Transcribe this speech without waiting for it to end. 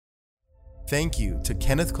Thank you to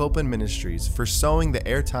Kenneth Copeland Ministries for sowing the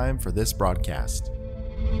airtime for this broadcast.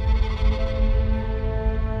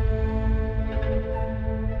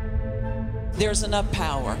 There's enough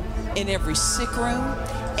power in every sick room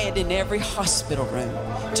and in every hospital room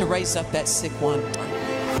to raise up that sick one.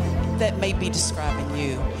 That may be describing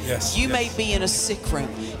you. You may be in a sick room.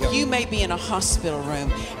 You may be in a hospital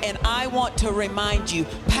room. And I want to remind you,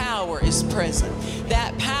 power is present.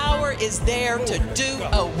 That power is there to do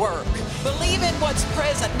a work. Believe in what's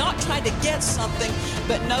present, not trying to get something,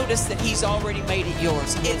 but notice that He's already made it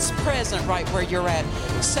yours. It's present right where you're at.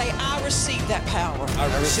 Say, I receive that power.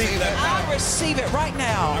 I receive that power. I receive it right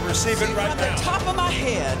now. I receive it right now. From the top of my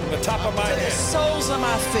head. From the top of my head. The soles of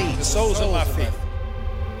my feet. The soles of my feet.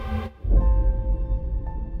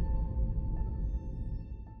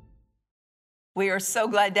 We are so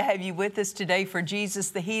glad to have you with us today for Jesus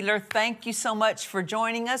the Healer. Thank you so much for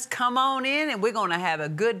joining us. Come on in and we're going to have a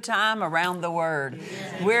good time around the Word.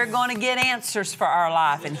 Yes. We're going to get answers for our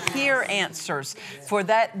life and hear answers for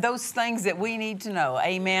those things that we need to know.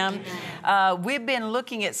 Amen. We've been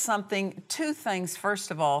looking at two things, first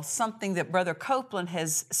of all, something that Brother Copeland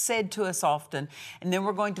has said to us often, and then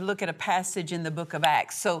we're going to look at a passage in the book of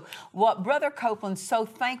Acts. So what Brother Copeland, so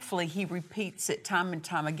thankfully, he repeats it time and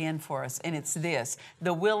time again for us, and it's this: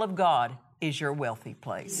 the will of God is your wealthy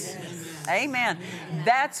place. Yes. Amen.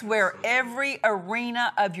 That's where every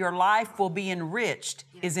arena of your life will be enriched,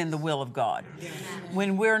 is in the will of God. Yes.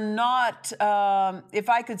 When we're not, if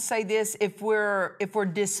I could say this, if we're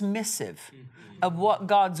dismissive of what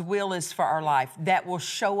God's will is for our life, that will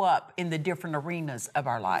show up in the different arenas of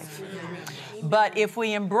our life. But if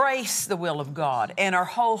we embrace the will of God and are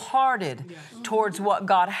wholehearted towards what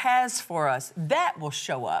God has for us, that will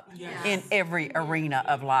show up in every arena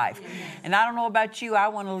of life. And I don't know about you, I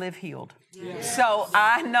want to live healed. So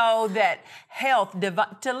I know that health,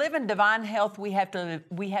 to live in divine health, we have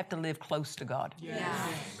to live close to God.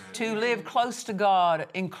 To live close to God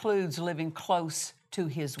includes living close to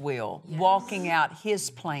His will, walking out His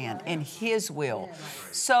plan and His will.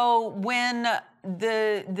 So when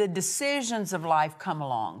the decisions of life come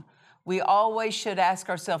along, we always should ask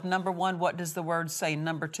ourselves, number one, what does the Word say?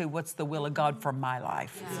 Number two, what's the will of God for my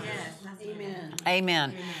life? Amen.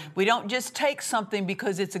 Amen. We don't just take something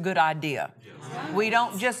because it's a good idea. We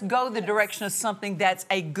don't just go the direction of something that's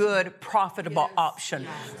a good, profitable option.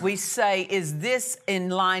 We say, is this in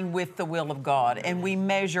line with the will of God? And we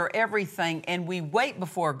measure everything and we wait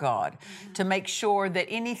before God to make sure that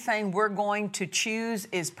anything we're going to choose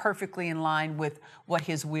is perfectly in line with what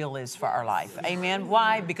His will is for our life. Amen.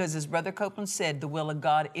 Why? Because as Brother Copeland said, the will of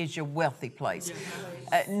God is your wealthy place.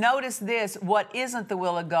 Notice this: what isn't the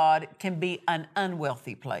will of God can be an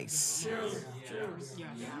unwealthy place,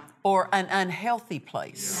 or an unhealthy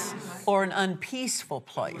place, or an unpeaceful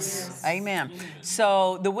place. Amen.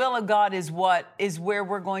 So the will of God is where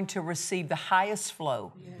we're going to receive the highest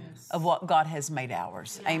flow of what God has made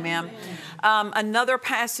ours. Amen. Another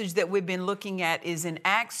passage that we've been looking at is in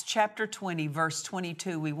Acts chapter 20, verse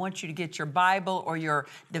 22. We want you to get your Bible or your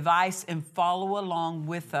device and follow along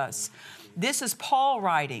with us. This is Paul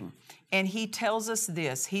writing, and he tells us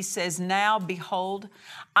this. He says, "Now, behold,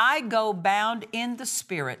 I go bound in the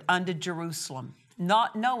Spirit unto Jerusalem,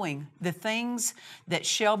 not knowing the things that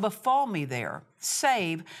shall befall me there,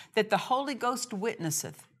 save that the Holy Ghost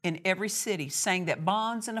witnesseth in every city, saying that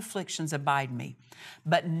bonds and afflictions abide me.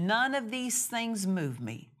 But none of these things move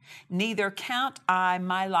me, neither count I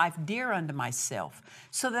my life dear unto myself,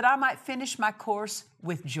 so that I might finish my course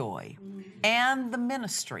with joy, and the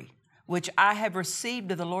ministry which I have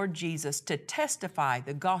received of the Lord Jesus, to testify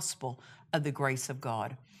the gospel of the grace of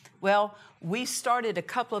God." Well, we started a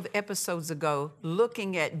couple of episodes ago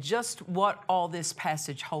looking at just what all this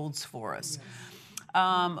passage holds for us.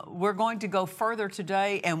 We're going to go further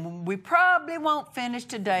today, and we probably won't finish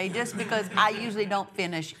today just because I usually don't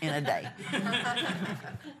finish in a day.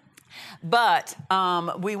 But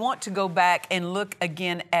we want to go back and look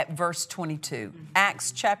again at verse 22.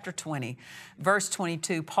 Acts chapter 20, verse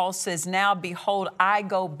 22, Paul says, "Now behold, I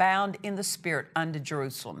go bound in the Spirit unto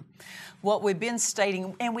Jerusalem." What we've been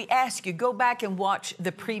stating, and we ask you, go back and watch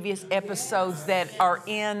the previous episodes that are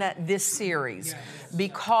in this series,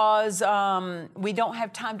 because we don't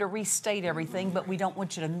have time to restate everything, but we don't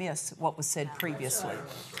want you to miss what was said previously.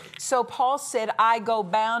 So Paul said, "I go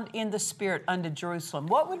bound in the Spirit unto Jerusalem."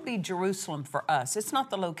 What would be Jerusalem for us? It's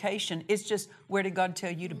not the location. It's just, where did God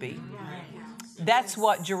tell you to be? That's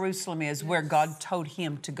what Jerusalem is, where God told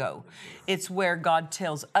him to go. It's where God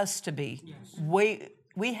tells us to be.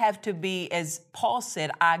 We have to be, as Paul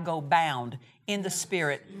said, "I go bound in the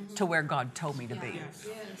Spirit to where God told me to be."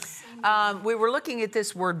 We were looking at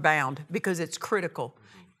this word bound because it's critical.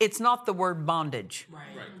 It's not the word bondage. Right.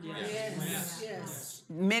 Yes.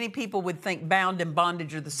 Many people would think bound and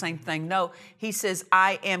bondage are the same thing. No, he says,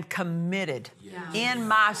 I am committed in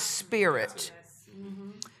my spirit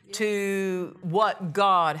to what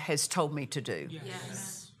God has told me to do.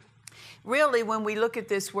 Yes. Really, when we look at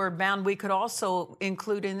this word bound, we could also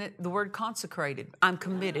include in it the word consecrated. I'm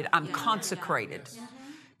committed. I'm consecrated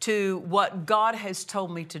to what God has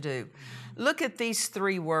told me to do. Look at these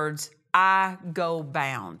three words, I go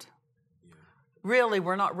bound. Really,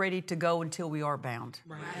 we're not ready to go until we are bound,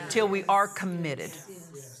 till we are committed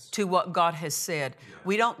to what God has said.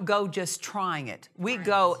 We don't go just trying it. We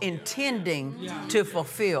go intending to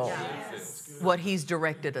fulfill what He's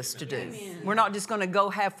directed us to do. We're not just going to go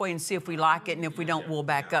halfway and see if we like it, and if we don't, we'll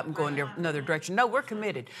back up and go in another direction. No, we're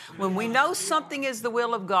committed. When we know something is the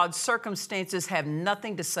will of God, circumstances have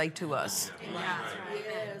nothing to say to us.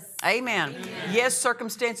 Amen. Yes,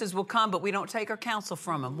 circumstances will come, but we don't take our counsel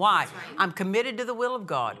from them. Why? I'm committed to the will of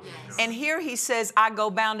God. And here he says, I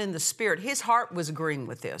go bound in the Spirit. His heart was agreeing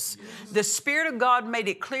with this. The Spirit of God made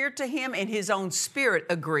it clear to him, and his own spirit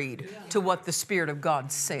agreed to what the Spirit of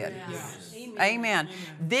God said. Amen.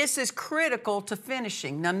 This is critical to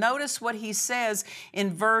finishing. Now notice what he says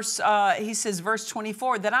in verse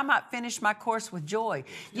 24, that I might finish my course with joy.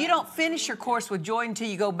 You don't finish your course with joy until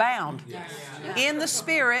you go bound in the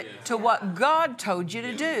Spirit to what God told you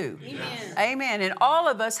to do. Amen. And all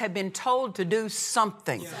of us have been told to do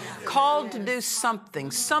something, called to do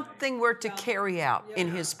something we're to carry out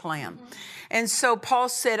in His plan. And so Paul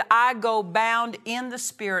said, I go bound in the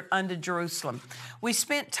Spirit unto Jerusalem. We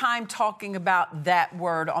spent time talking about that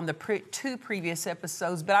word on the two previous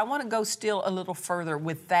episodes, but I want to go still a little further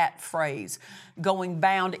with that phrase, going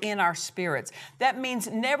bound in our spirits. That means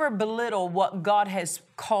never belittle what God has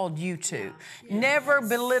called you to. Never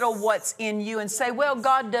belittle what's in you and say, well,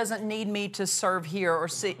 God doesn't need me to serve here or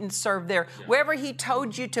sit and serve there. Wherever He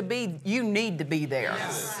told you to be, you need to be there.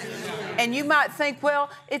 And you might think,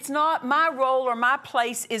 well, it's not my role or my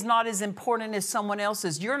place is not as important as someone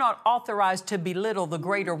else's. You're not authorized to belittle the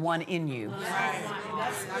greater one in you.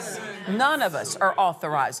 None of us are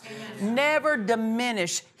authorized. Never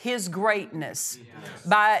diminish His greatness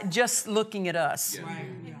by just looking at us.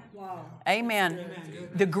 Amen.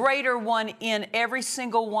 The greater one in every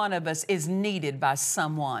single one of us is needed by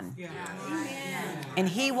someone. And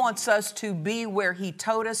He wants us to be where He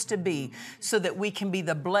told us to be so that we can be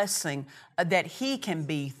the blessing that He can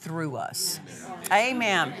be through us.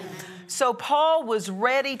 Amen. So Paul was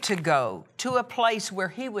ready to go to a place where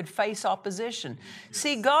he would face opposition.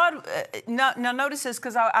 See, God, now notice this,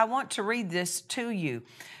 because I want to read this to you,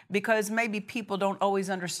 because maybe people don't always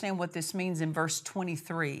understand what this means in verse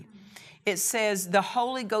 23. It says, the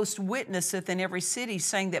Holy Ghost witnesseth in every city,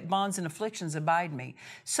 saying that bonds and afflictions abide me.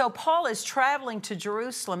 So Paul is traveling to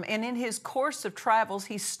Jerusalem, and in his course of travels,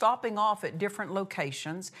 he's stopping off at different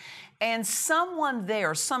locations. And someone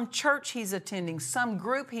there, some church he's attending, some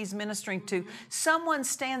group he's ministering to, someone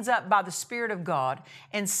stands up by the Spirit of God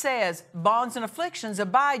and says, bonds and afflictions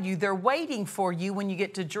abide you. They're waiting for you when you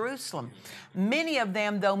get to Jerusalem. Many of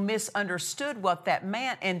them, though, misunderstood what that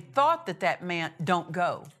meant and thought that meant don't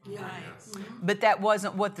go. But that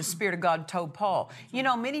wasn't what the Spirit of God told Paul. You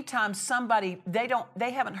know, many times somebody,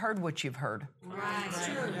 they haven't heard what you've heard.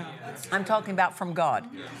 I'm talking about from God.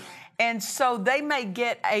 And so they may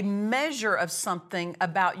get a measure of something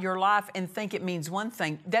about your life and think it means one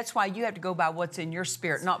thing. That's why you have to go by what's in your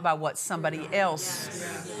spirit, not by what somebody else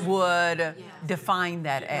would define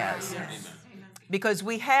that as. Because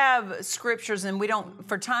we have scriptures, and we don't,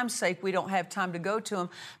 for time's sake, we don't have time to go to them.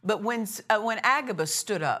 But when Agabus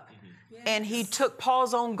stood up, and he took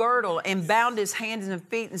Paul's own girdle and bound his hands and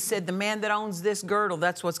feet and said, the man that owns this girdle,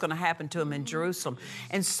 that's what's going to happen to him in Jerusalem.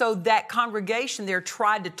 And so that congregation there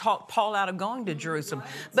tried to talk Paul out of going to Jerusalem.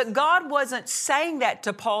 But God wasn't saying that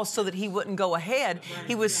to Paul so that he wouldn't go ahead.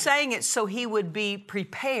 He was saying it so he would be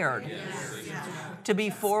prepared. To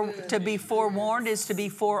be forewarned is to be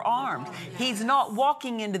forearmed. He's not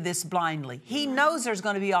walking into this blindly. He knows there's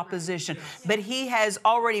going to be opposition, but he has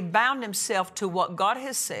already bound himself to what God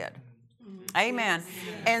has said. Amen.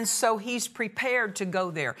 And so he's prepared to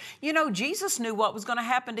go there. You know, Jesus knew what was going to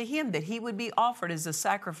happen to him, that he would be offered as a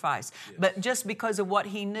sacrifice. But just because of what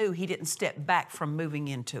he knew, he didn't step back from moving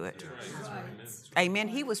into it. Amen.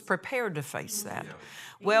 He was prepared to face that.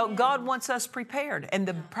 Well, God wants us prepared. And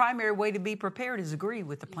the primary way to be prepared is agree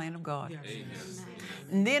with the plan of God.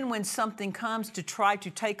 And then when something comes to try to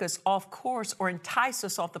take us off course or entice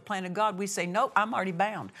us off the plan of God, we say, nope, I'm already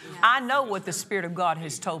bound. I know what the Spirit of God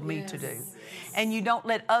has told me to do. And you don't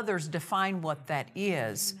let others define what that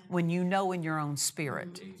is when you know in your own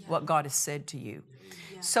spirit what God has said to you.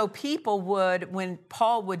 So people would, when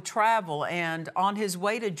Paul would travel and on his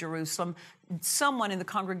way to Jerusalem, someone in the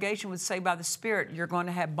congregation would say by the Spirit, you're going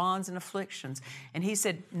to have bonds and afflictions. And he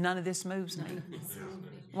said, none of this moves me.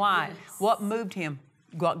 Why? What moved him?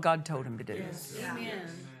 What God told him to do.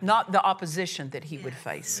 Not the opposition that he would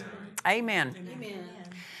face. Amen.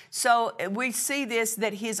 So we see this,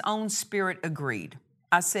 that his own spirit agreed.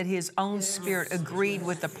 I said his own spirit agreed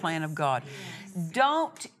with the plan of God.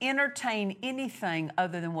 Don't entertain anything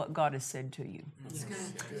other than what God has said to you.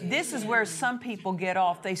 This is where some people get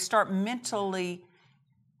off. They start mentally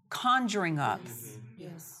conjuring up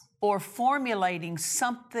or formulating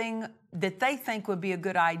something that they think would be a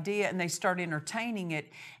good idea, and they start entertaining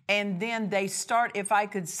it. And then they start, if I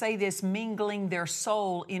could say this, mingling their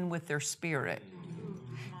soul in with their spirit.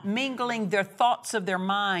 Mingling their thoughts of their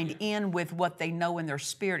mind in with what they know in their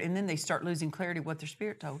spirit, and then they start losing clarity of what their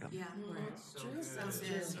spirit told them.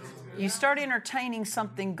 You start entertaining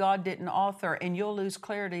something God didn't author, and you'll lose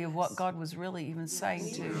clarity of what God was really even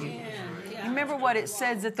saying to you. You remember what it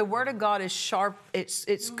says, that the Word of God is sharp,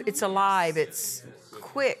 it's alive, it's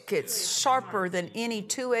quick, it's sharper than any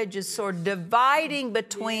two-edged sword, dividing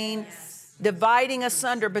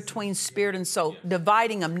asunder between spirit and soul,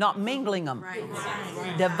 dividing them, not mingling them,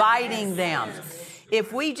 dividing them.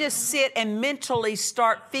 If we just sit and mentally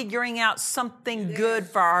start figuring out something good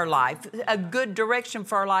for our life, a good direction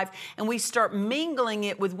for our life, and we start mingling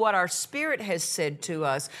it with what our spirit has said to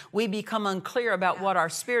us, we become unclear about what our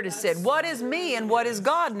spirit has said. What is me and what is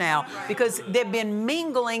God now? Because they've been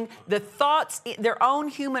mingling the thoughts, their own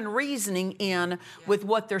human reasoning in with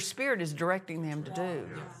what their spirit is directing them to do.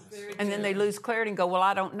 And then they lose clarity and go, well,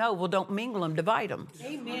 I don't know. Well, don't mingle them, divide them.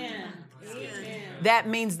 Amen. That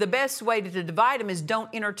means the best way to divide them is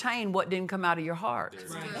don't entertain what didn't come out of your heart.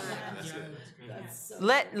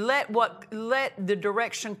 Let the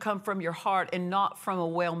direction come from your heart and not from a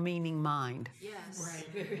well-meaning mind. Yes.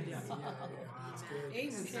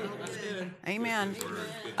 Amen.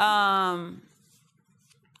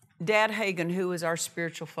 Dad Hagin, who is our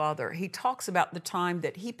spiritual father, he talks about the time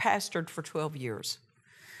that he pastored for 12 years.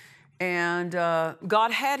 And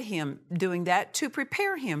God had him doing that to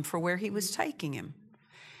prepare him for where he was taking him.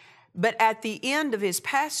 But at the end of his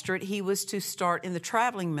pastorate, he was to start in the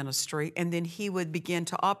traveling ministry, and then he would begin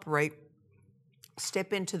to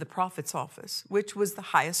step into the prophet's office, which was the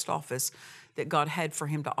highest office that God had for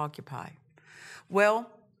him to occupy. Well,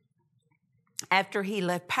 after he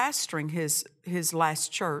left pastoring his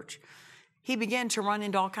last church, he began to run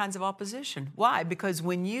into all kinds of opposition. Why? Because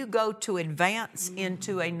when you go to advance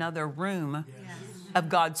into another room of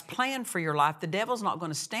God's plan for your life, the devil's not going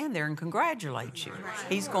to stand there and congratulate you.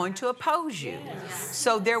 He's going to oppose you.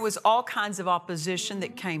 So there was all kinds of opposition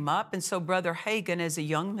that came up. And so Brother Hagin, as a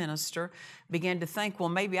young minister, began to think, well,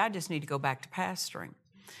 maybe I just need to go back to pastoring.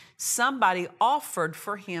 Somebody offered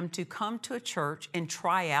for him to come to a church and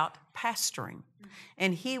try out pastoring.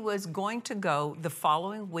 And he was going to go the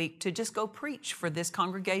following week to just go preach for this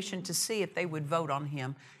congregation to see if they would vote on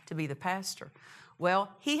him to be the pastor. Well,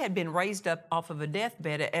 he had been raised up off of a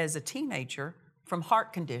deathbed as a teenager from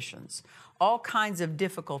heart conditions, all kinds of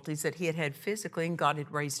difficulties that he had had physically, and God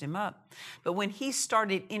had raised him up. But when he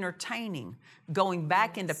started entertaining going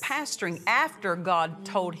back into pastoring after God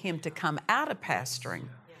told him to come out of pastoring,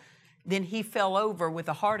 then he fell over with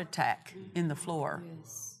a heart attack in the floor.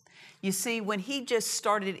 You see, when he just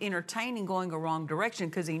started entertaining going a wrong direction,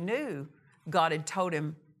 because he knew God had told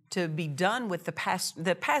him to be done with the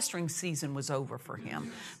pastoring season was over for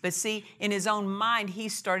him. But see, in his own mind, he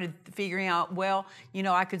started figuring out, well,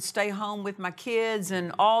 I could stay home with my kids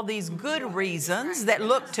and all these good reasons that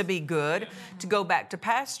looked to be good to go back to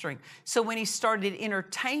pastoring. So when he started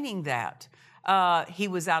entertaining that, he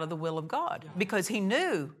was out of the will of God, because he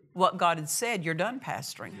knew what God had said, you're done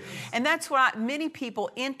pastoring. And that's why many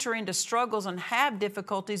people enter into struggles and have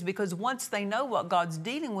difficulties, because once they know what God's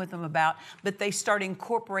dealing with them about, but they start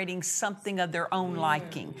incorporating something of their own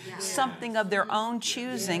liking, something of their own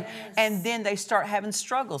choosing, and then they start having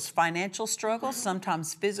struggles, financial struggles,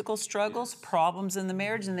 sometimes physical struggles, problems in the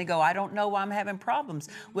marriage, and they go, I don't know why I'm having problems.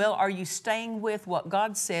 Well, are you staying with what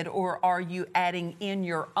God said, or are you adding in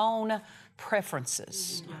your own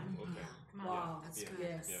preferences? Wow, that's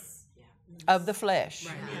good. Of the flesh,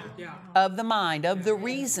 of the mind, of the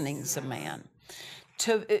reasonings of man.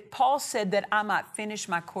 Paul said that I might finish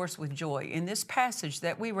my course with joy. In this passage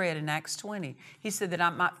that we read in Acts 20, he said that I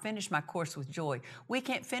might finish my course with joy. We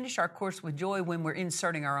can't finish our course with joy when we're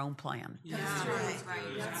inserting our own plan. Yeah. That's right.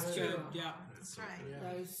 That's true. Yeah. That's right.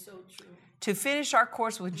 That is so true. To finish our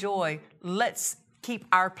course with joy, let's keep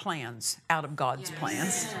our plans out of God's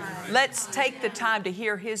plans. Right. Let's take the time to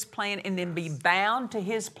hear His plan and then be bound to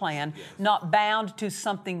His plan, not bound to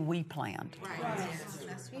something we planned. Right.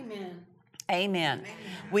 Amen. Amen.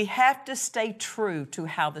 We have to stay true to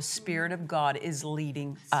how the Spirit of God is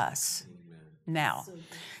leading us. Now,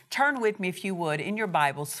 turn with me, if you would, in your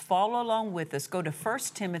Bibles, follow along with us. Go to 1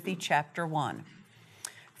 Timothy chapter 1.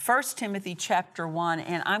 1 Timothy chapter 1,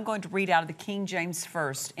 and I'm going to read out of the King James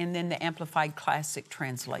first and then the Amplified Classic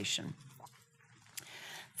Translation.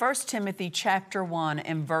 1 Timothy chapter 1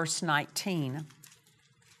 and verse 19.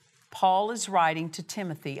 Paul is writing to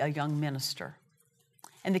Timothy, a young minister.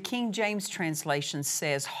 And the King James translation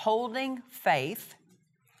says, holding faith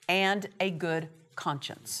and a good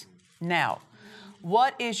conscience. Now,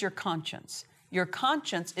 what is your conscience? Your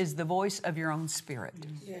conscience is the voice of your own spirit.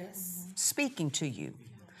 Yes. Speaking to you.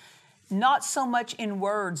 Not so much in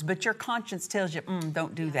words, but your conscience tells you,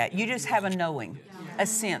 don't do that. You just have a knowing, a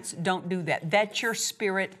sense, don't do that. That's your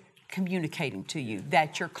spirit communicating to you.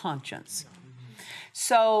 That's your conscience.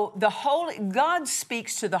 So God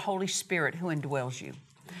speaks to the Holy Spirit who indwells you.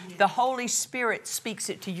 The Holy Spirit speaks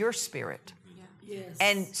it to your spirit. Yes.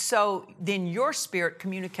 And so then your spirit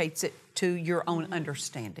communicates it to your own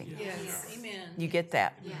understanding. Yes. Amen. You get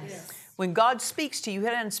that? Yes. When God speaks to you, He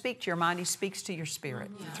doesn't speak to your mind, He speaks to your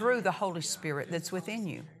spirit through the Holy Spirit that's within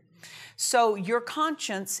you. So your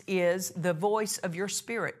conscience is the voice of your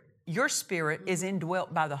spirit. Your spirit is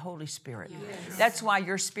indwelt by the Holy Spirit. Yes. That's why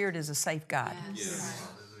your spirit is a safe guide. Yes.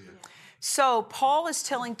 So Paul is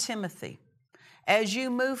telling Timothy, as you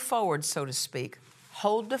move forward, so to speak,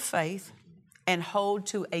 hold to faith and hold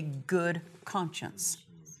to a good conscience.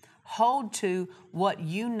 Hold to what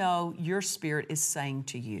you know your spirit is saying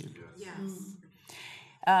to you.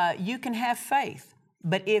 Yes. You can have faith,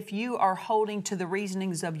 but if you are holding to the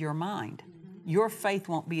reasonings of your mind, your faith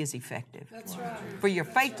won't be as effective. That's right. For your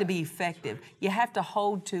faith to be effective, you have to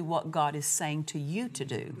hold to what God is saying to you to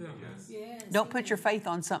do. Yes. Don't put your faith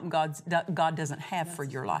on something God doesn't have for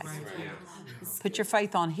your life. Put your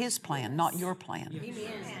faith on His plan, not your plan. Amen.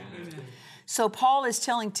 So Paul is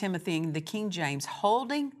telling Timothy in the King James,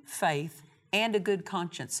 holding faith and a good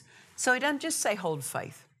conscience. So he doesn't just say hold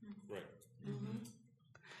faith.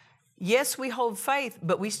 Yes, we hold faith,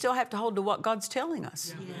 but we still have to hold to what God's telling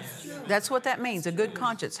us. Yes. That's what that means, a good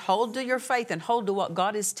conscience. Hold to your faith and hold to what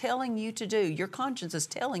God is telling you to do. Your conscience is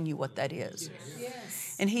telling you what that is.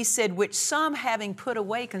 Yes. And he said, which some having put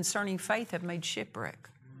away concerning faith have made shipwreck.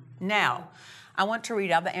 Now, I want to read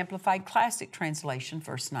out the Amplified Classic Translation,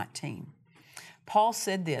 verse 19. Paul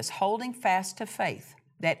said this, holding fast to faith,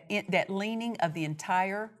 that leaning of the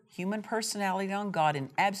entire human personality on God in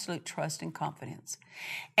absolute trust and confidence,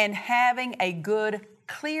 and having a good,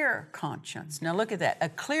 clear conscience. Now look at that. A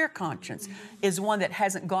clear conscience is one that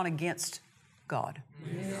hasn't gone against God.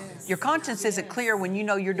 Yes. Your conscience isn't clear when you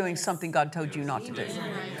know you're doing something God told you not to do.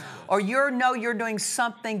 Or you know you're doing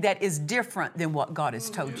something that is different than what God has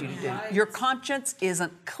told you to do. Your conscience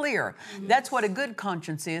isn't clear. That's what a good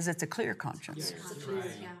conscience is. It's a clear conscience.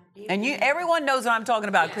 And everyone knows what I'm talking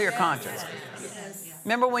about, clear conscience.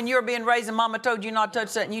 Remember when you were being raised and Mama told you not to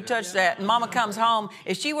touch that and you touched that and Mama comes home,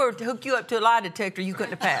 if she were to hook you up to a lie detector, you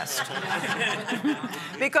couldn't have passed.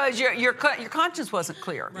 Because your conscience wasn't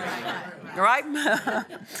clear. Right?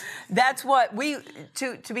 That's what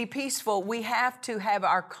to be peaceful, we have to have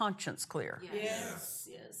our conscience clear. Yes.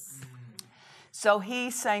 So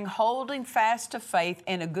he's saying holding fast to faith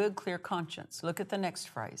and a good, clear conscience. Look at the next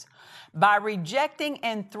phrase. By rejecting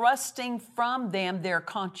and thrusting from them their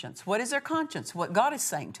conscience. What is their conscience? What God is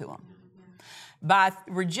saying to them. By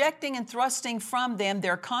rejecting and thrusting from them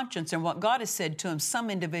their conscience and what God has said to them, some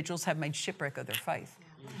individuals have made shipwreck of their faith.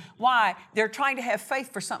 Why? They're trying to have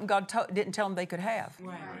faith for something God didn't tell them they could have.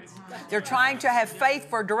 They're trying to have faith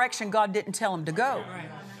for a direction God didn't tell them to go.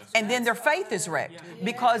 And then their faith is wrecked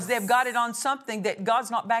because they've got it on something that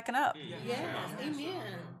God's not backing up. Yes.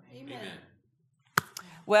 Amen.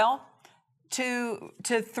 Well, to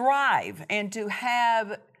thrive and to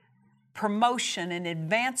have promotion and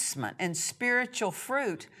advancement and spiritual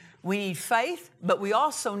fruit, we need faith, but we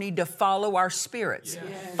also need to follow our spirits.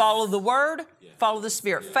 Yes. Follow the Word, follow the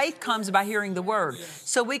Spirit. Faith comes by hearing the Word.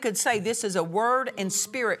 So we could say this is a Word and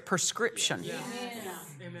Spirit prescription. Amen.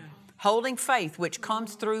 Holding faith, which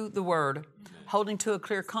comes through the Word, holding to a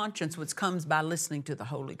clear conscience, which comes by listening to the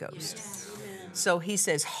Holy Ghost. Yes. So he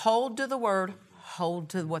says, hold to the Word, hold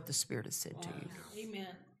to what the Spirit has said to you. Amen.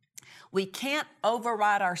 We can't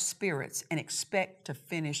override our spirits and expect to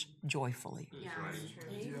finish joyfully.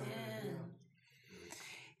 Amen.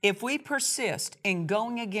 If we persist in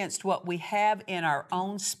going against what we have in our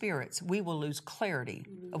own spirits, we will lose clarity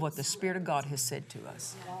of what the Spirit of God has said to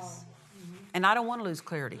us. And I don't want to lose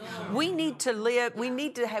clarity. We need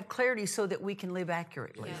to have clarity so that we can live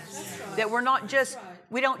accurately. That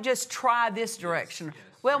we don't just try this direction.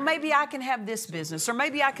 Well, maybe I can have this business, or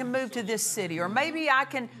maybe I can move to this city, or maybe I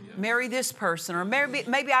can marry this person, or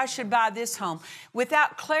maybe I should buy this home.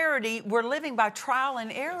 Without clarity, we're living by trial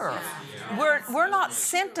and error. We're not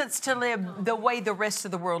sentenced to live the way the rest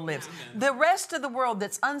of the world lives. The rest of the world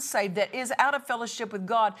that's unsaved, that is out of fellowship with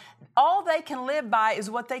God, all they can live by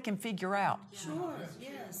is what they can figure out. Sure,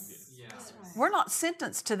 yes. We're not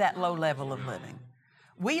sentenced to that low level of living.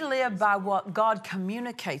 We live by what God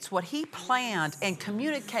communicates, what He planned and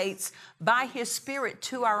communicates by His Spirit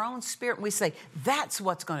to our own spirit. And we say, that's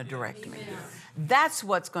what's going to direct me. That's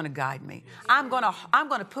what's going to guide me. I'm going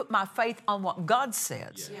to put my faith on what God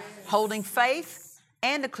says, holding faith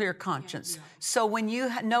and a clear conscience. So when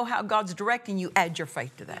you know how God's directing you, add your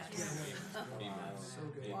faith to that.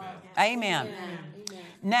 Amen.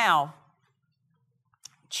 Now,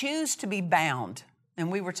 choose to be bound. And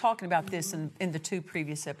we were talking about this in the 2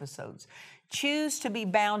 previous episodes. Choose to be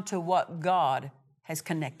bound to what God has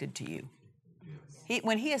connected to you.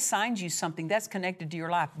 When He assigns you something that's connected to your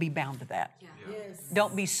life, be bound to that. Yes.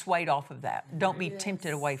 Don't be swayed off of that. Don't be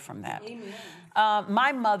tempted away from that.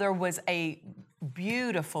 My mother was a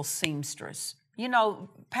beautiful seamstress. You know,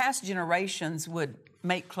 past generations would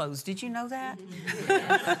make clothes. Did you know that?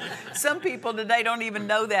 Some people today don't even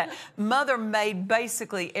know that. Mother made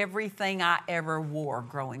basically everything I ever wore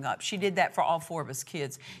growing up. She did that for all 4 of us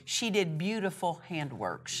kids. She did beautiful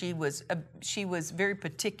handwork. She was very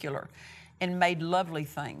particular and made lovely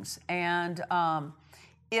things. And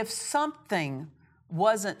if something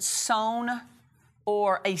wasn't sewn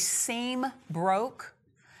or a seam broke,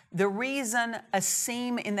 the reason a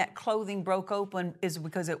seam in that clothing broke open is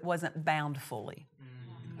because it wasn't bound fully.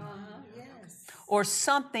 Or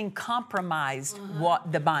something compromised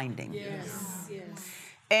what the binding.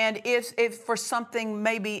 And if for something,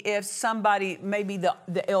 maybe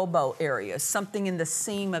the elbow area, something in the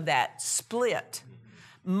seam of that split,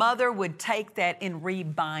 Mother would take that and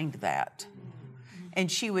rebind that.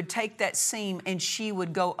 And she would take that seam and she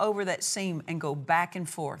would go over that seam and go back and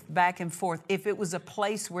forth. If it was a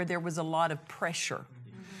place where there was a lot of pressure,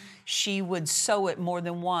 she would sew it more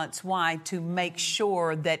than once. Why? To make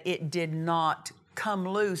sure that it did not come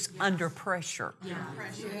loose under pressure.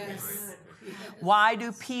 Yes. Why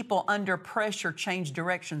do people under pressure change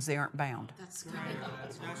directions? They aren't bound. That's good.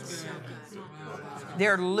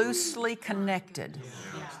 They're loosely connected.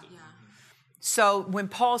 So when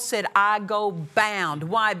Paul said, I go bound,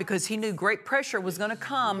 why? Because he knew great pressure was going to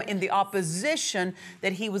come in the opposition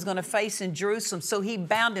that he was going to face in Jerusalem. So he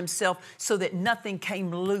bound himself so that nothing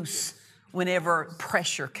came loose whenever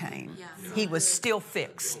pressure came. He was still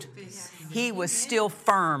fixed. He was still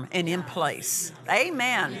firm and in place.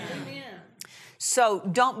 Amen. So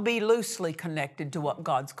don't be loosely connected to what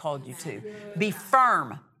God's called you to. Be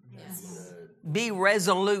firm. Be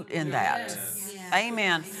resolute in that.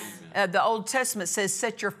 Amen. The Old Testament says,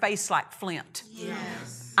 set your face like flint.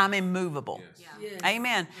 I'm immovable.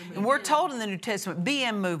 Amen. And we're told in the New Testament, be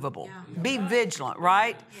immovable. Be vigilant,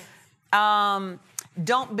 right?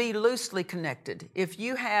 Don't be loosely connected. If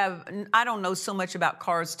you have, I don't know so much about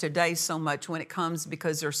cars today so much when it comes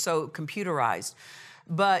because they're so computerized.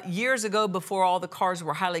 But years ago, before all the cars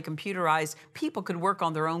were highly computerized, people could work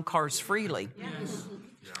on their own cars freely.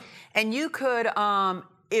 And you could,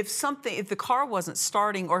 if the car wasn't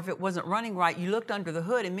starting or if it wasn't running right, you looked under the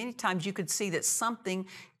hood and many times you could see that something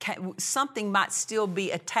might still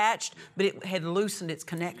be attached, but it had loosened its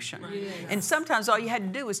connection. And sometimes all you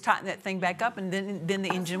had to do was tighten that thing back up and then the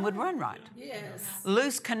engine would run right.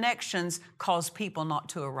 Loose connections cause people not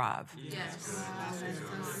to arrive.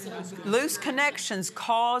 Loose connections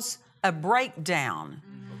cause a breakdown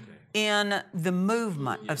in the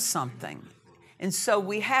movement of something. And so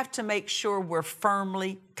we have to make sure we're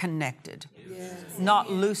firmly connected,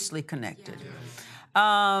 not loosely connected.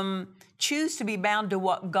 Choose to be bound to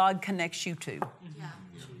what God connects you to.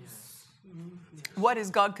 What has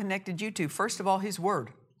God connected you to? First of all, His Word.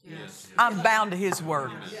 I'm bound to His Word.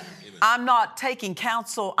 I'm not taking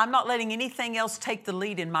counsel. I'm not letting anything else take the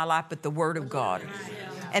lead in my life but the Word of God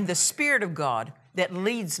and the Spirit of God that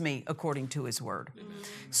leads me according to His Word.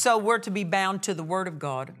 So we're to be bound to the Word of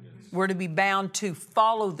God. We're to be bound to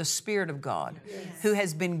follow the Spirit of God who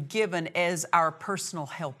has been given as our personal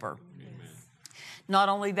helper. Not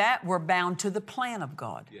only that, we're bound to the plan of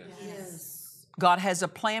God. Yes. God has a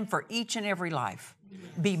plan for each and every life.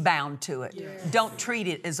 Be bound to it. Don't treat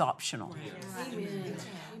it as optional.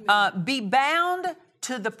 Be bound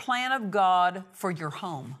to the plan of God for your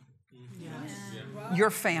home, your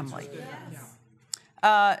family,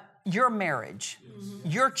 your marriage,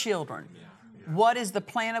 your children. What is the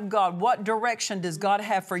plan of God? What direction does God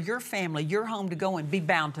have for your family, your home to go in? Be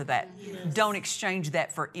bound to that. Don't exchange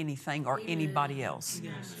that for anything or anybody else.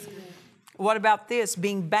 What about this?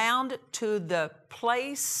 Being bound to the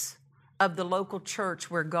place of the local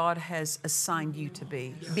church where God has assigned you to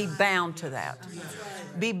be. Be bound to that.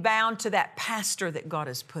 Be bound to that pastor that God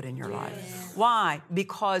has put in your life. Why?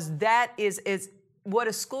 Because that is what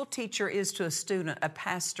a school teacher is to a student, a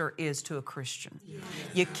pastor is to a Christian.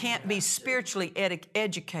 You can't be spiritually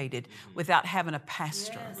educated without having a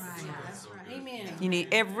pastor. You need,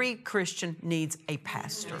 every Christian needs a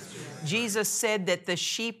pastor. Jesus said that the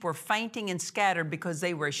sheep were fainting and scattered because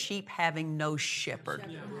they were sheep having no shepherd.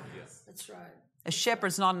 That's right. A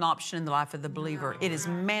shepherd's not an option in the life of the believer. It is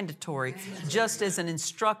mandatory, just as an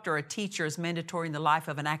instructor, a teacher is mandatory in the life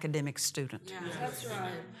of an academic student. That's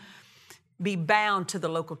right. Be bound to the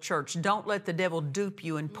local church. Don't let the devil dupe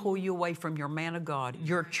you and pull you away from your man of God,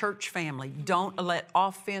 your church family. Don't let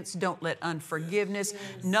offense, don't let unforgiveness.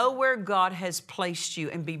 Know where God has placed you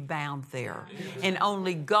and be bound there. And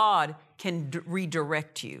only God can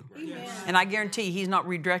redirect you. And I guarantee you, He's not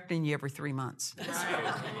redirecting you every 3 months. That's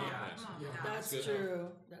true.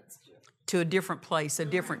 That's true. To a different place, a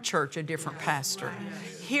different church, a different pastor.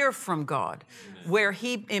 Hear from God where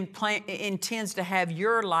He intends to have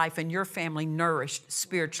your life and your family nourished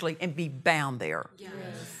spiritually and be bound there. Yes.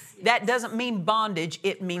 That doesn't mean bondage,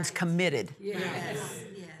 it means committed. Yes.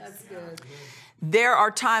 That's good. There are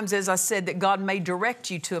times, as I said, that God may direct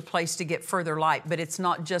you to a place to get further light, but it's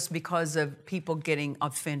not just because of people getting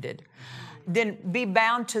offended. Then be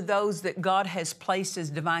bound to those that God has placed as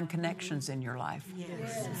divine connections in your life.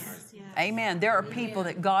 Yes. Amen. There are people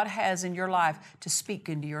that God has in your life to speak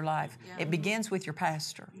into your life. It begins with your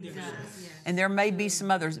pastor. And there may be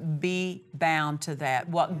some others. Be bound to that.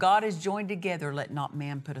 What God has joined together, let not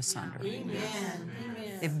man put asunder. Amen.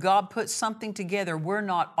 If God puts something together, we're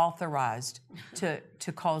not authorized to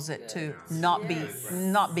cause it to not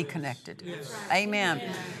be connected. Amen.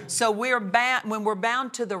 So we're bound, when we're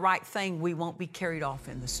bound to the right thing, we won't be carried off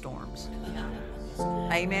in the storms.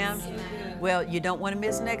 Amen. Well, you don't want to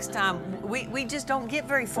miss next time. We just don't get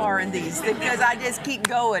very far in these because I just keep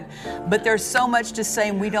going. But there's so much to say,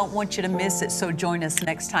 and we don't want you to miss it. So join us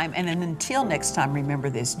next time. And until next time,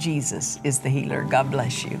 remember this: Jesus is the healer. God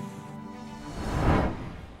bless you.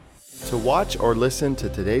 To watch or listen to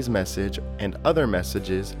today's message and other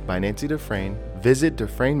messages by Nancy Dufresne, visit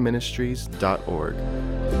DufresneMinistries.org.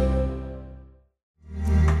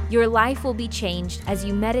 Your life will be changed as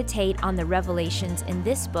you meditate on the revelations in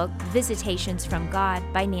this book, Visitations from God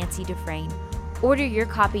by Nancy Dufresne. Order your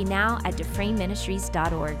copy now at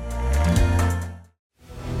DufresneMinistries.org.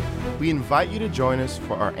 We invite you to join us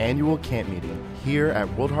for our annual camp meeting here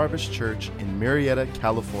at World Harvest Church in Murrieta,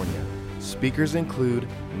 California. Speakers include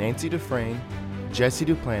Nancy Dufresne, Jesse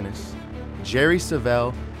Duplantis, Jerry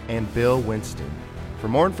Savelle, and Bill Winston. For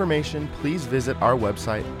more information, please visit our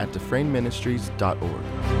website at DufresneMinistries.org.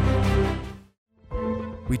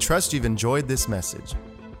 We trust you've enjoyed this message.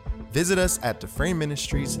 Visit us at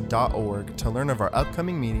DufresneMinistries.org to learn of our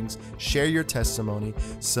upcoming meetings, share your testimony,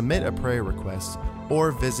 submit a prayer request,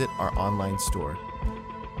 or visit our online store.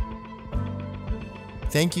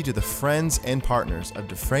 Thank you to the friends and partners of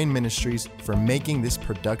Dufresne Ministries for making this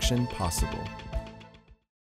production possible.